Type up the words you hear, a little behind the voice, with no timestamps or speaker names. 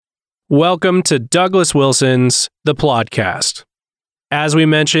Welcome to Douglas Wilson's The Plodcast. As we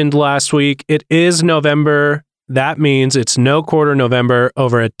mentioned last week, it is November. That means it's No Quarter November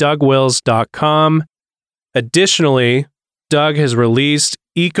over at dougwills.com. Additionally, Doug has released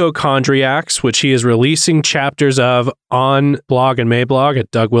Ecochondriacs, which he is releasing chapters of on Blog and Mablog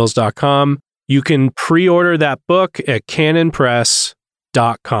at dougwills.com. You can pre-order that book at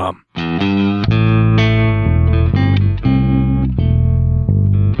canonpress.com.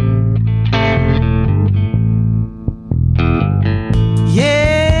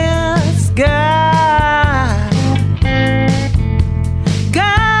 Yes, God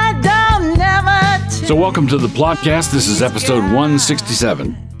don't never change. So welcome to the Plodcast. This is episode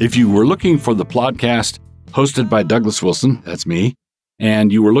 167. If you were looking for the Plodcast hosted by Douglas Wilson, that's me, and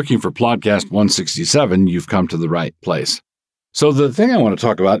you were looking for Plodcast 167, you've come to the right place. So the thing I want to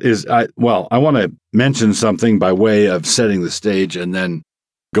talk about is, I want to mention something by way of setting the stage and then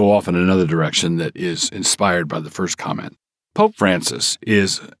go off in another direction that is inspired by the first comment. Pope Francis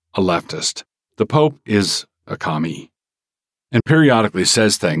is a leftist. The Pope is a commie, and periodically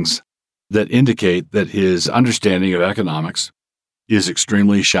says things that indicate that his understanding of economics is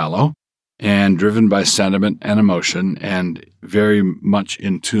extremely shallow and driven by sentiment and emotion and very much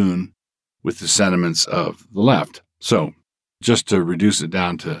in tune with the sentiments of the left. So, just to reduce it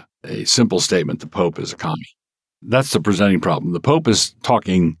down to a simple statement, the Pope is a commie. That's the presenting problem. The Pope is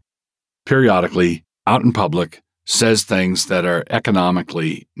talking periodically out in public, says things that are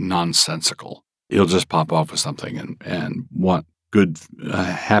economically nonsensical. He'll just pop off with something and want good,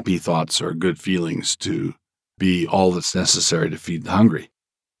 happy thoughts or good feelings to be all that's necessary to feed the hungry.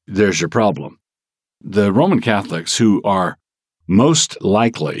 There's your problem. The Roman Catholics, who are most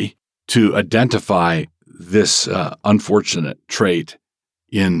likely to identify this unfortunate trait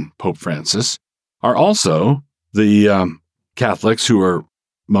in Pope Francis, are also the Catholics who are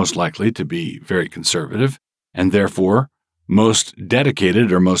most likely to be very conservative and therefore most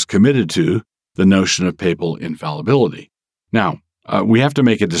dedicated or most committed to the notion of papal infallibility. Now, we have to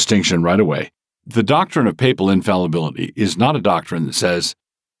make a distinction right away. The doctrine of papal infallibility is not a doctrine that says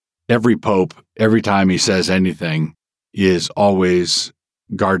every pope, every time he says anything, is always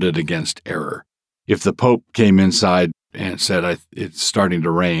guarded against error. If the pope came inside and said, it's starting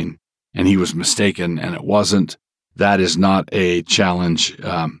to rain, and he was mistaken and it wasn't, that is not a challenge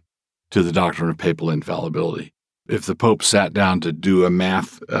to the doctrine of papal infallibility. If the Pope sat down to do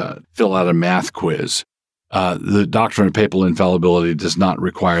fill out a math quiz, the doctrine of papal infallibility does not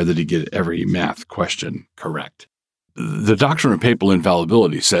require that he get every math question correct. The doctrine of papal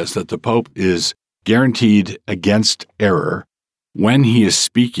infallibility says that the Pope is guaranteed against error when he is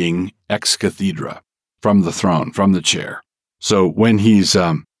speaking ex cathedra, from the throne, from the chair. So when he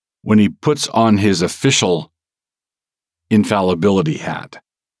puts on his official infallibility hat,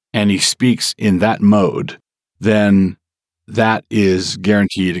 and he speaks in that mode, then that is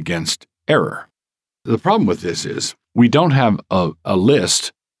guaranteed against error. The problem with this is we don't have a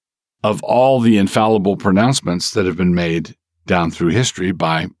list of all the infallible pronouncements that have been made down through history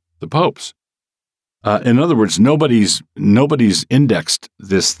by the popes. In other words, nobody's indexed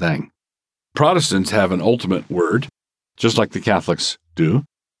this thing. Protestants have an ultimate word, just like the Catholics do,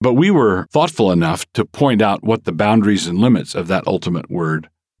 but we were thoughtful enough to point out what the boundaries and limits of that ultimate word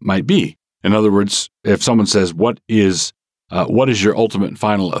might be. In other words, if someone says, what is your ultimate and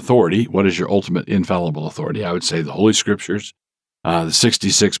final authority? What is your ultimate infallible authority? I would say the Holy Scriptures, the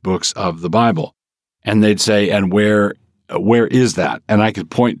 66 books of the Bible. And they'd say, and where is that? And I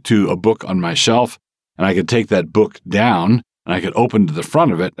could point to a book on my shelf, and I could take that book down, and I could open to the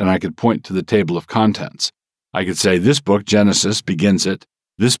front of it, and I could point to the table of contents. I could say, this book, Genesis, begins it.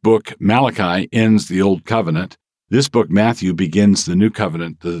 This book, Malachi, ends the Old Covenant. This book, Matthew, begins the New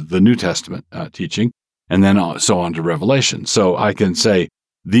Covenant, the New Testament teaching, and then so on to Revelation. So I can say,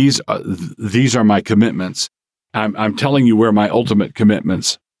 these are my commitments. I'm telling you where my ultimate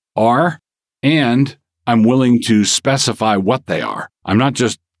commitments are, and I'm willing to specify what they are. I'm not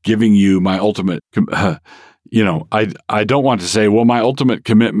just giving you my ultimate, I don't want to say, well, my ultimate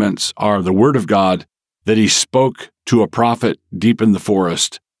commitments are the Word of God that he spoke to a prophet deep in the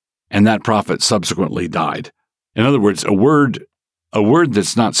forest, and that prophet subsequently died. In other words, a word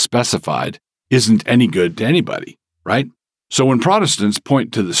that's not specified isn't any good to anybody, right? So when Protestants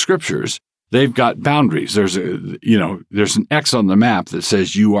point to the Scriptures, they've got boundaries. There's an X on the map that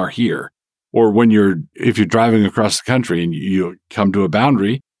says you are here. Or if you're driving across the country and you come to a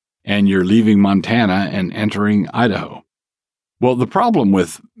boundary and you're leaving Montana and entering Idaho. Well, the problem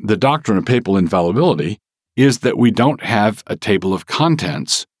with the doctrine of papal infallibility is that we don't have a table of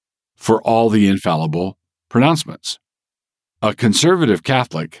contents for all the infallible pronouncements. A conservative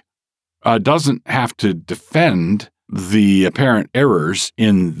Catholic doesn't have to defend the apparent errors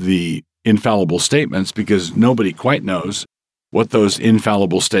in the infallible statements because nobody quite knows what those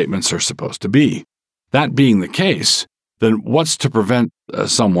infallible statements are supposed to be. That being the case, then what's to prevent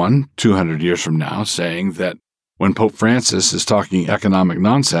someone 200 years from now saying that when Pope Francis is talking economic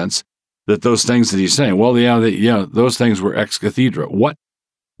nonsense, that those things that he's saying, those things were ex cathedra.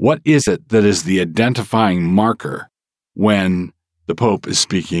 What is it that is the identifying marker when the Pope is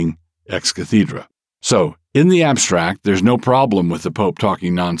speaking ex cathedra? So, in the abstract, there's no problem with the Pope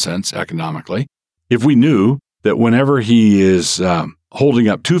talking nonsense economically. If we knew that whenever he is holding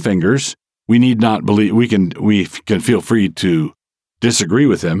up two fingers, we need not believe, we can feel free to disagree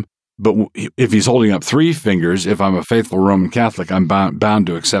with him. But if he's holding up three fingers, if I'm a faithful Roman Catholic, I'm bound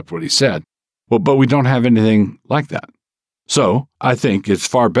to accept what he said. Well, but we don't have anything like that. So I think it's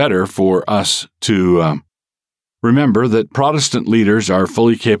far better for us to remember that Protestant leaders are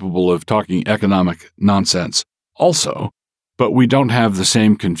fully capable of talking economic nonsense also, but we don't have the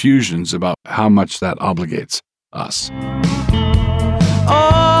same confusions about how much that obligates us.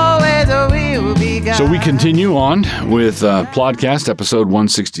 So we continue on with Plodcast episode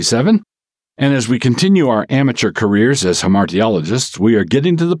 167, and as we continue our amateur careers as hamartiologists, we are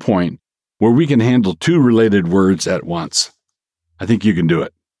getting to the point where we can handle two related words at once. I think you can do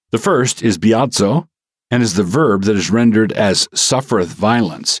it. The first is biazo, and is the verb that is rendered as suffereth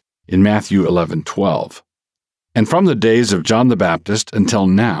violence in Matthew 11:12. And from the days of John the Baptist until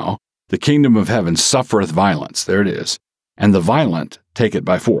now, the kingdom of heaven suffereth violence, there it is, and the violent take it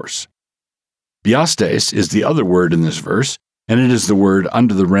by force. Biastes is the other word in this verse, and it is the word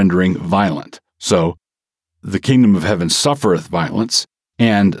under the rendering violent. So, the kingdom of heaven suffereth violence,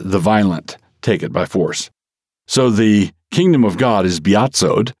 and the violent take it by force. So the kingdom of God is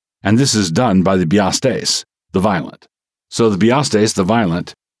biazoed, and this is done by the biastes, the violent. So the biastes, the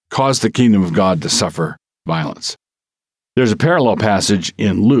violent, cause the kingdom of God to suffer violence. There's a parallel passage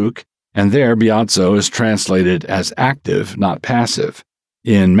in Luke, and there biazo is translated as active, not passive.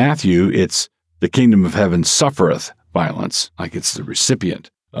 In Matthew, it's the kingdom of heaven suffereth violence, like it's the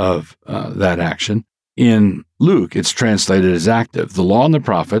recipient of that action. In Luke, it's translated as active. The law and the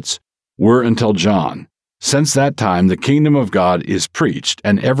prophets were until John. Since that time, the kingdom of God is preached,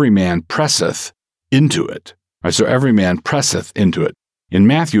 and every man presseth into it. Right, so every man presseth into it. In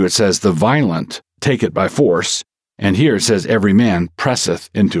Matthew, it says the violent take it by force, and here it says every man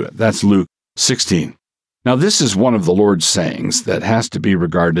presseth into it. That's Luke 16. Now, this is one of the Lord's sayings that has to be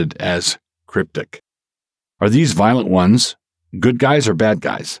regarded as cryptic. Are these violent ones good guys or bad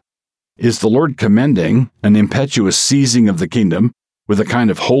guys? Is the Lord commending an impetuous seizing of the kingdom with a kind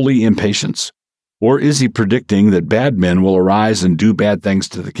of holy impatience? Or is he predicting that bad men will arise and do bad things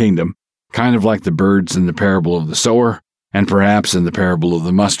to the kingdom, kind of like the birds in the parable of the sower, and perhaps in the parable of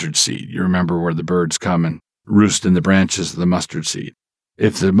the mustard seed? You remember where the birds come and roost in the branches of the mustard seed.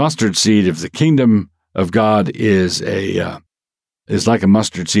 If the kingdom of God is like a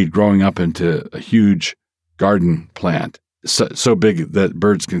mustard seed growing up into a huge garden plant, so big that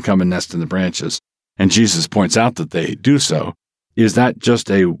birds can come and nest in the branches, and Jesus points out that they do so, is that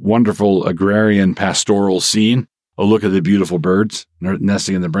just a wonderful agrarian pastoral scene? Oh, look at the beautiful birds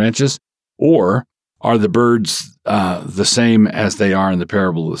nesting in the branches? Or are the birds the same as they are in the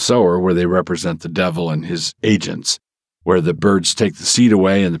parable of the sower, where they represent the devil and his agents, where the birds take the seed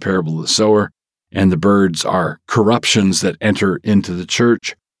away in the parable of the sower, and the birds are corruptions that enter into the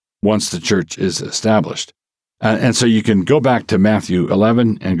church once the church is established? And so you can go back to Matthew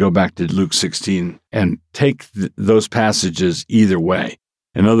 11 and go back to Luke 16 and take those passages either way.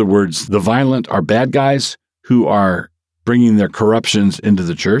 In other words, the violent are bad guys who are bringing their corruptions into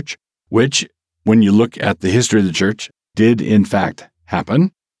the church, which, when you look at the history of the church, did in fact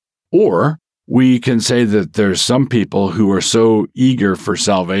happen. Or we can say that there's some people who are so eager for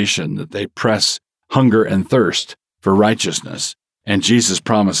salvation that they press hunger and thirst for righteousness, and Jesus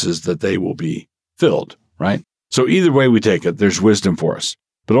promises that they will be filled, right? So either way we take it, there's wisdom for us.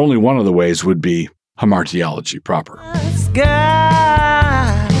 But only one of the ways would be hamartiology proper.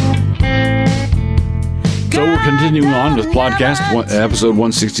 So we're continuing on with Plodcast, episode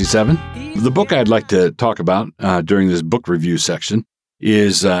 167. The book I'd like to talk about during this book review section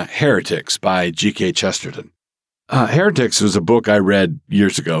is Heretics by G.K. Chesterton. Heretics was a book I read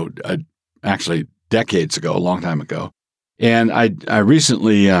years ago, actually decades ago, a long time ago. And I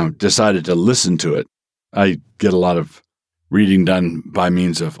recently decided to listen to it. I get a lot of reading done by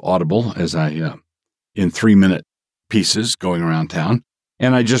means of Audible as I, in 3-minute pieces going around town.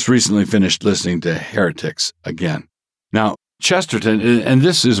 And I just recently finished listening to Heretics again. Now, Chesterton, and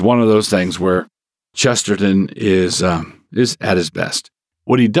this is one of those things where Chesterton is at his best.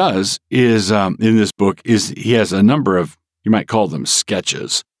 what he does is, in this book, is he has a number of, you might call them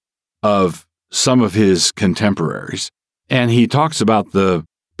sketches, of some of his contemporaries. And he talks about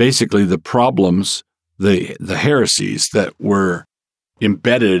basically the problems, the heresies that were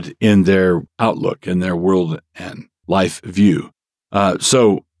embedded in their outlook, in their world and life view.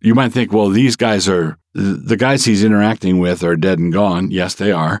 So you might think, well, these guys the guys he's interacting with are dead and gone. Yes,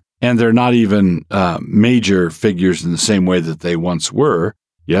 they are. And they're not even major figures in the same way that they once were.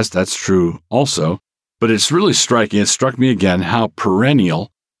 Yes, that's true also. But it's really striking. It struck me again how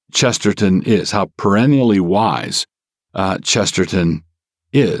perennial Chesterton is, how perennially wise Chesterton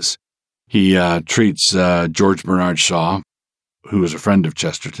is. He treats George Bernard Shaw, who was a friend of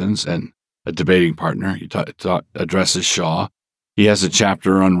Chesterton's and a debating partner. He addresses Shaw. He has a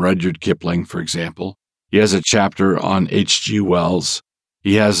chapter on Rudyard Kipling, for example. He has a chapter on H.G. Wells.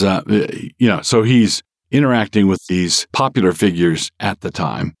 He has, so he's interacting with these popular figures at the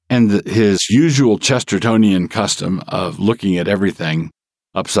time. And his usual Chestertonian custom of looking at everything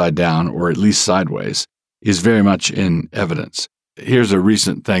upside down, or at least sideways, is very much in evidence. Here's a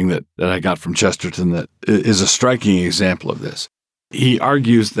recent thing that I got from Chesterton that is a striking example of this. He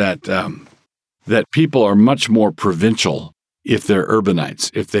argues that people are much more provincial if they're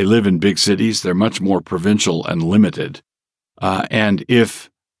urbanites. If they live in big cities, they're much more provincial and limited. And if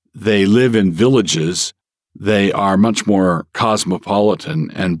they live in villages, they are much more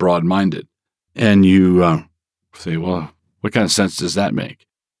cosmopolitan and broad-minded. And you say, well, what kind of sense does that make?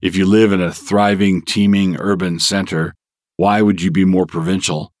 If you live in a thriving, teeming urban center, why would you be more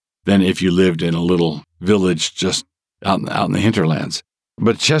provincial than if you lived in a little village just out in the hinterlands?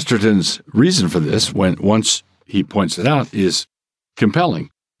 But Chesterton's reason for this, once he points it out, is compelling.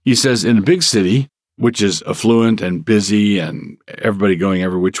 He says, in a big city, which is affluent and busy and everybody going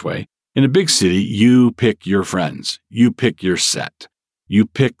every which way, in a big city, you pick your friends. You pick your set. You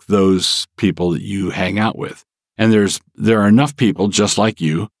pick those people that you hang out with. And there are enough people just like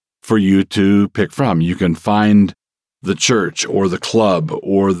you for you to pick from. You can find the church or the club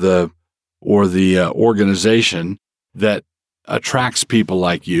or the organization that attracts people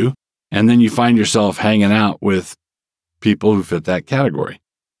like you, and then you find yourself hanging out with people who fit that category.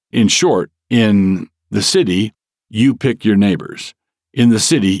 In short, in the city, you pick your neighbors. In the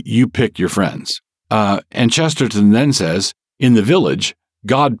city, you pick your friends. And Chesterton then says, in the village,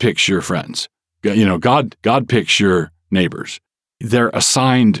 God picks your friends. God picks your neighbors. They're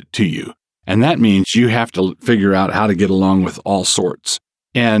assigned to you. And that means you have to figure out how to get along with all sorts.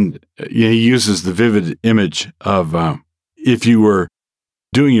 And he uses the vivid image of if you were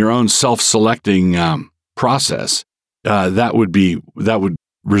doing your own self-selecting process, that would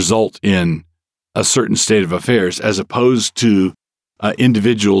result in a certain state of affairs, as opposed to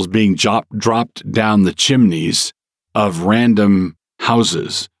individuals being dropped down the chimneys of random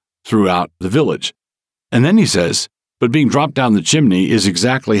houses throughout the village. And then he says, but being dropped down the chimney is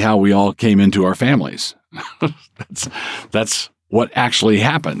exactly how we all came into our families. That's what actually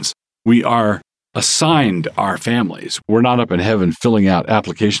happens. We are assigned our families. We're not up in heaven filling out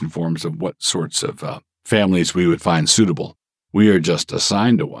application forms of what sorts of families we would find suitable. We are just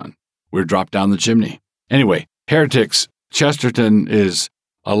assigned to one. We're dropped down the chimney. Anyway, heretics. Chesterton is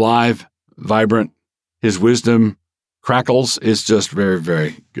alive, vibrant. His wisdom crackles. It's just very,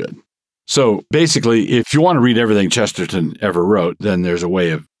 very good. So basically, if you want to read everything Chesterton ever wrote, then there's a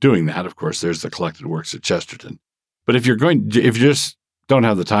way of doing that. Of course, there's the collected works of Chesterton. But if you just don't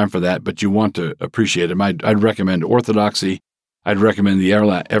have the time for that, but you want to appreciate him, I'd recommend Orthodoxy. I'd recommend The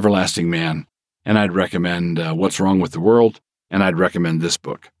Everlasting Man. And I'd recommend What's Wrong with the World. And I'd recommend this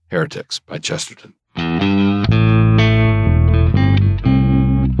book, Heretics by Chesterton.